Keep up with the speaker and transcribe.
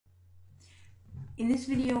In this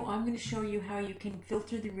video, I'm going to show you how you can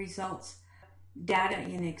filter the results data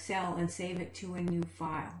in Excel and save it to a new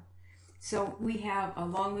file. So we have a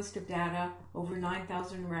long list of data, over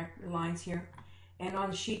 9,000 lines here. And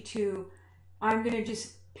on sheet 2, I'm going to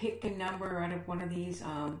just pick a number out of one of these.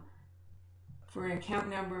 For an account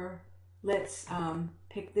number, let's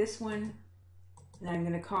pick this one, and I'm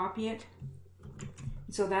going to copy it.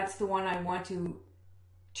 So that's the one I want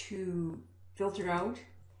to filter out.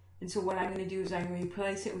 And so what I'm going to do is I'm going to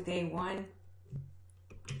replace it with A1,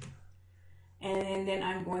 and then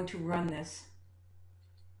I'm going to run this.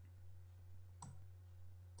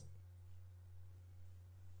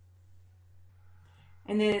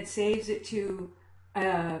 And then it saves it to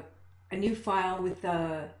a new file with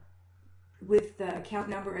the account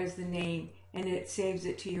number as the name, and it saves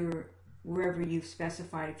it to your wherever you've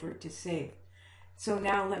specified for it to save. So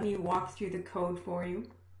now let me walk through the code for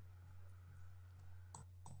you.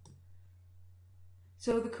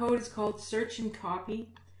 So the code is called search and copy,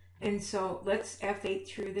 and so let's F8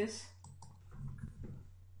 through this.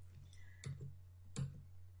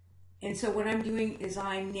 And so what I'm doing is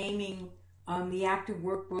I'm naming the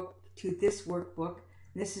ActiveWorkbook to this workbook.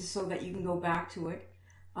 This is so that you can go back to it.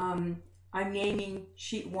 I'm naming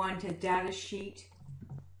sheet 1 to datasheet,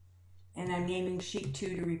 and I'm naming sheet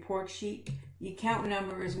 2 to reportsheet. The account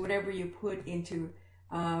number is whatever you put into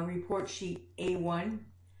reportsheet A1.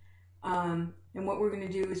 And what we're going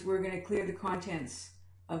to do is we're going to clear the contents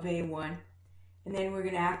of A1, and then we're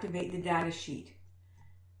going to activate the data sheet.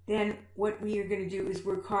 Then what we are going to do is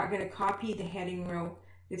we're going to copy the heading row.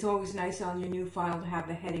 It's always nice on your new file to have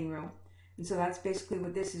the heading row. And so that's basically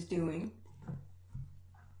what this is doing.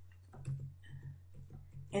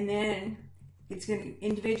 And then it's going to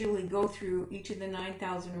individually go through each of the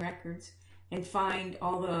 9,000 records and find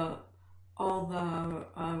all the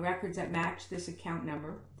records that match this account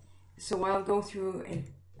number. So I'll go through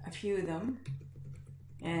a few of them,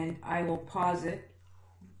 and I will pause it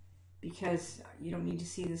because you don't need to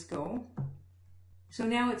see this go. So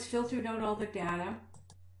now it's filtered out all the data.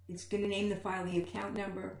 It's going to name the file the account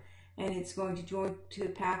number, and it's going to join to the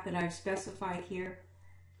path that I've specified here.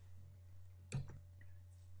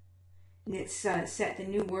 And it's set the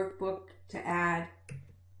new workbook to add,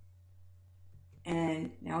 and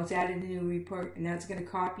now it's added a new report, and now it's going to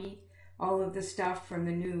copy all of the stuff from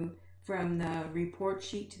the report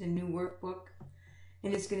sheet to the new workbook,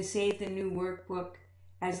 and it's going to save the new workbook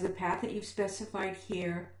as the path that you've specified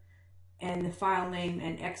here, and the file name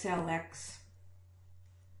and XLX.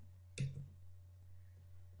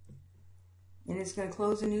 And it's going to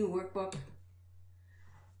close a new workbook,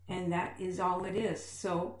 and that is all it is.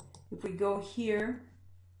 So if we go here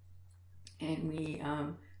and we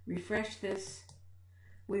refresh this,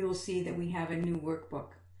 we will see that we have a new workbook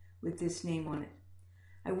with this name on it.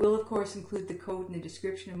 I will, of course, include the code in the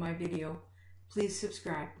description of my video. Please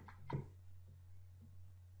subscribe.